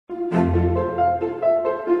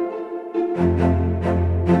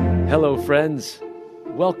Hello, friends.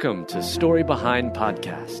 Welcome to Story Behind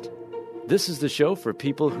Podcast. This is the show for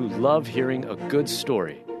people who love hearing a good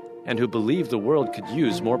story and who believe the world could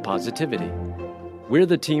use more positivity. We're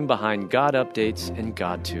the team behind God Updates and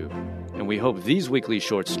GodTube, and we hope these weekly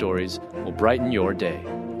short stories will brighten your day.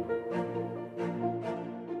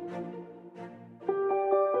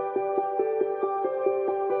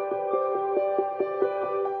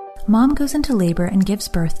 Mom goes into labor and gives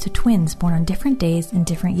birth to twins born on different days in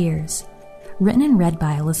different years. Written and read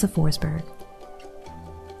by Alyssa Forsberg.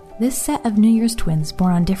 This set of New Year's twins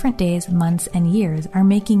born on different days, months, and years are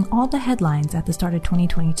making all the headlines at the start of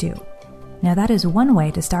 2022. Now that is one way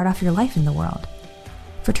to start off your life in the world.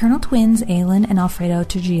 Fraternal twins Aylin and Alfredo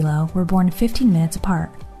Trujillo were born 15 minutes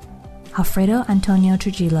apart. Alfredo Antonio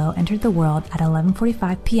Trujillo entered the world at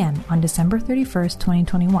 11:45 p.m. on December 31st,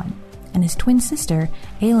 2021. And his twin sister,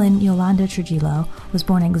 Aylin Yolanda Trujillo, was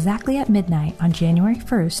born exactly at midnight on January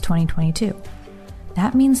 1st, 2022.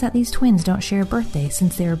 That means that these twins don't share a birthday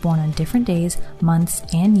since they were born on different days, months,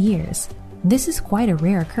 and years. This is quite a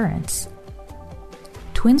rare occurrence.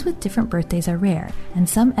 Twins with different birthdays are rare, and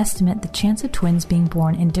some estimate the chance of twins being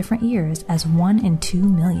born in different years as 1 in 2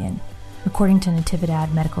 million, according to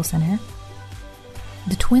Natividad Medical Center.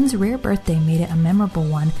 The twins' rare birthday made it a memorable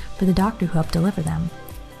one for the doctor who helped deliver them.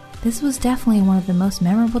 This was definitely one of the most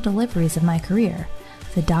memorable deliveries of my career,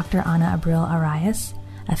 said Dr. Ana Abril Arias,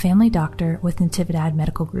 a family doctor with Natividad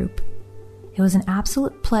Medical Group. It was an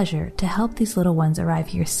absolute pleasure to help these little ones arrive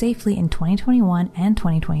here safely in 2021 and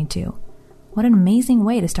 2022. What an amazing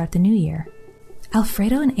way to start the new year.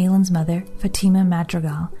 Alfredo and Aylin's mother, Fatima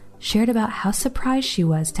Madrigal, shared about how surprised she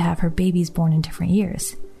was to have her babies born in different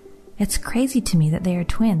years. It's crazy to me that they are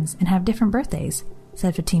twins and have different birthdays,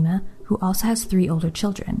 said Fatima, who also has 3 older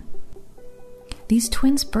children. These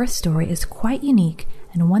twins' birth story is quite unique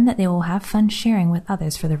and one that they will have fun sharing with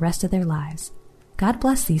others for the rest of their lives. God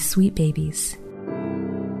bless these sweet babies.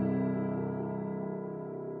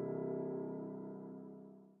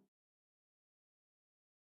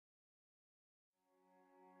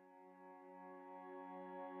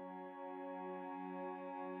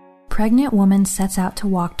 Pregnant woman sets out to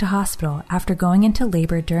walk to hospital after going into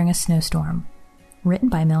labor during a snowstorm. Written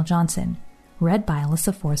by Mel Johnson. Read by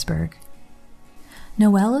Alyssa Forsberg.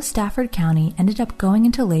 Noelle of Stafford County ended up going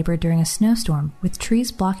into labor during a snowstorm with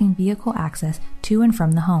trees blocking vehicle access to and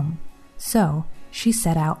from the home. So, she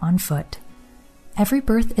set out on foot. Every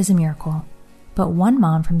birth is a miracle, but one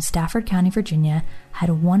mom from Stafford County, Virginia had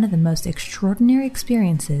one of the most extraordinary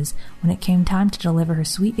experiences when it came time to deliver her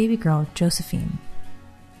sweet baby girl, Josephine.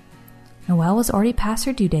 Noelle was already past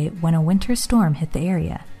her due date when a winter storm hit the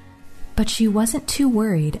area. But she wasn't too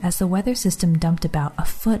worried as the weather system dumped about a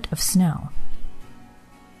foot of snow.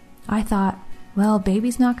 I thought, well,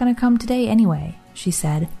 baby's not going to come today anyway, she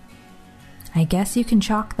said. I guess you can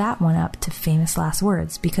chalk that one up to famous last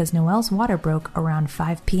words because Noelle's water broke around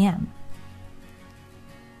 5 p.m.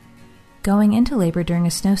 Going into labor during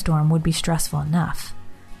a snowstorm would be stressful enough,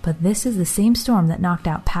 but this is the same storm that knocked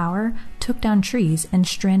out power, took down trees, and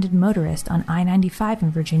stranded motorists on I-95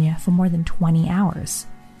 in Virginia for more than 20 hours.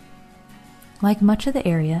 Like much of the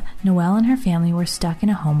area, Noelle and her family were stuck in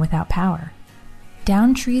a home without power.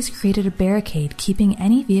 Downed trees created a barricade keeping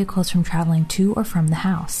any vehicles from traveling to or from the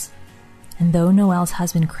house. And though Noelle's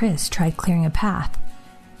husband Chris tried clearing a path,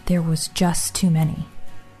 there was just too many.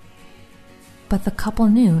 But the couple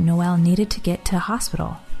knew Noelle needed to get to a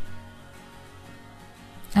hospital.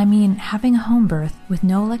 I mean, having a home birth with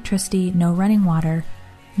no electricity, no running water,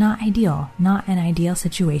 not ideal, not an ideal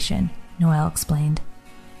situation, Noelle explained.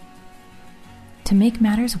 To make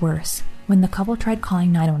matters worse, when the couple tried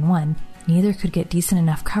calling 911, neither could get decent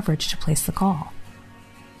enough coverage to place the call.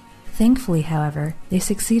 Thankfully, however, they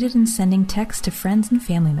succeeded in sending texts to friends and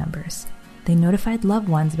family members. They notified loved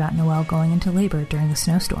ones about Noelle going into labor during the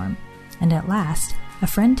snowstorm, and at last, a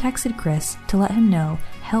friend texted Chris to let him know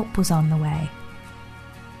help was on the way.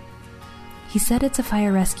 He said it's a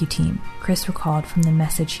fire rescue team, Chris recalled from the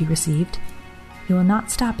message he received. They will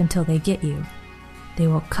not stop until they get you. They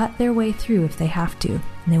will cut their way through if they have to,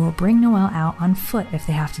 and they will bring Noelle out on foot if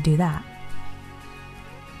they have to do that.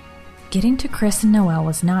 Getting to Chris and Noelle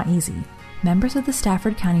was not easy. Members of the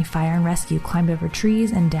Stafford County Fire and Rescue climbed over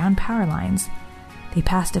trees and down power lines. They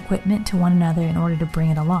passed equipment to one another in order to bring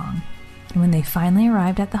it along, and when they finally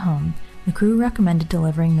arrived at the home, the crew recommended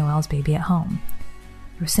delivering Noelle's baby at home.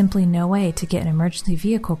 There was simply no way to get an emergency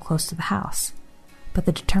vehicle close to the house, but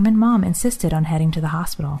the determined mom insisted on heading to the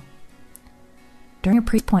hospital. During a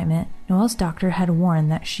pre-appointment, Noelle's doctor had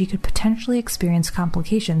warned that she could potentially experience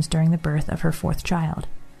complications during the birth of her 4th child.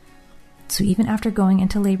 So even after going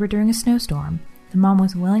into labor during a snowstorm, the mom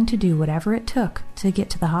was willing to do whatever it took to get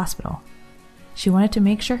to the hospital. She wanted to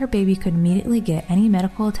make sure her baby could immediately get any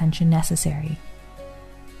medical attention necessary.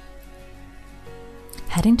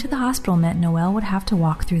 Heading to the hospital meant Noelle would have to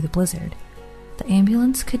walk through the blizzard. The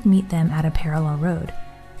ambulance could meet them at a parallel road,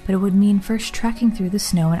 but it would mean first trekking through the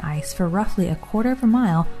snow and ice for roughly a quarter of a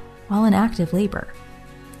mile while in active labor.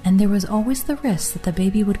 And there was always the risk that the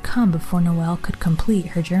baby would come before Noelle could complete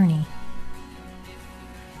her journey.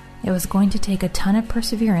 It was going to take a ton of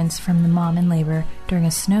perseverance from the mom in labor during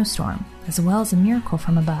a snowstorm, as well as a miracle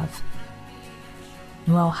from above.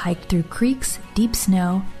 Noelle hiked through creeks, deep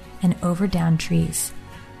snow, and over downed trees.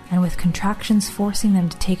 And with contractions forcing them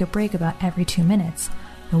to take a break about every 2 minutes,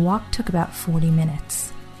 the walk took about 40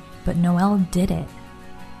 minutes. But Noelle did it.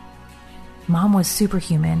 Mom was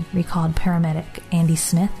superhuman, recalled paramedic Andy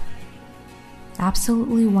Smith.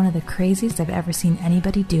 Absolutely one of the craziest I've ever seen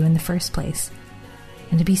anybody do in the first place.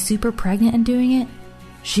 And to be super pregnant and doing it,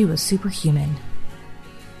 she was superhuman.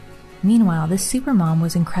 Meanwhile, this supermom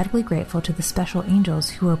was incredibly grateful to the special angels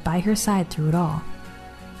who were by her side through it all.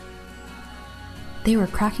 They were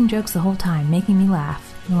cracking jokes the whole time, making me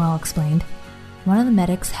laugh, Noelle explained. One of the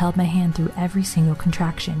medics held my hand through every single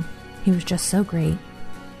contraction. He was just so great.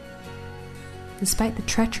 Despite the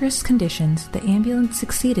treacherous conditions, the ambulance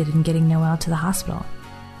succeeded in getting Noelle to the hospital.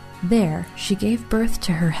 There, she gave birth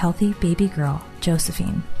to her healthy baby girl,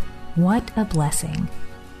 Josephine. What a blessing.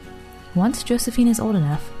 Once Josephine is old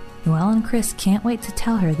enough, Noelle and Chris can't wait to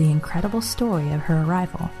tell her the incredible story of her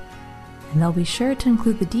arrival. And they'll be sure to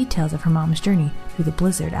include the details of her mom's journey through the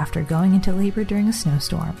blizzard after going into labor during a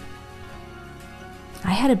snowstorm.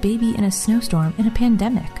 I had a baby in a snowstorm in a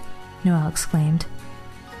pandemic, Noelle exclaimed.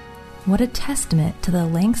 What a testament to the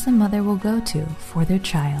lengths a mother will go to for their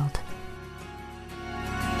child.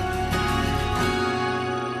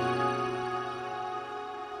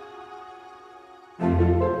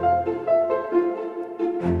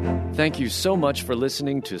 Thank you so much for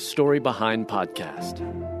listening to Story Behind Podcast.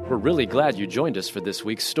 We're really glad you joined us for this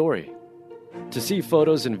week's story. To see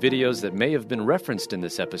photos and videos that may have been referenced in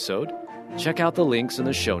this episode, check out the links in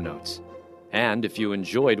the show notes. And if you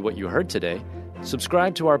enjoyed what you heard today,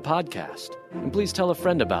 subscribe to our podcast, and please tell a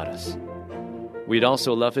friend about us. We'd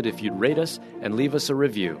also love it if you'd rate us and leave us a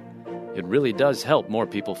review. It really does help more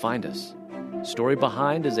people find us. Story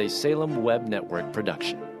Behind is a Salem Web Network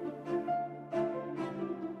production.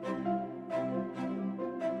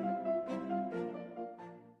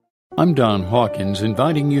 I'm Don Hawkins,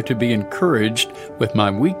 inviting you to be encouraged with my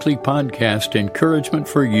weekly podcast, Encouragement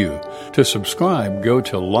for You. To subscribe, go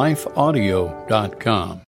to lifeaudio.com.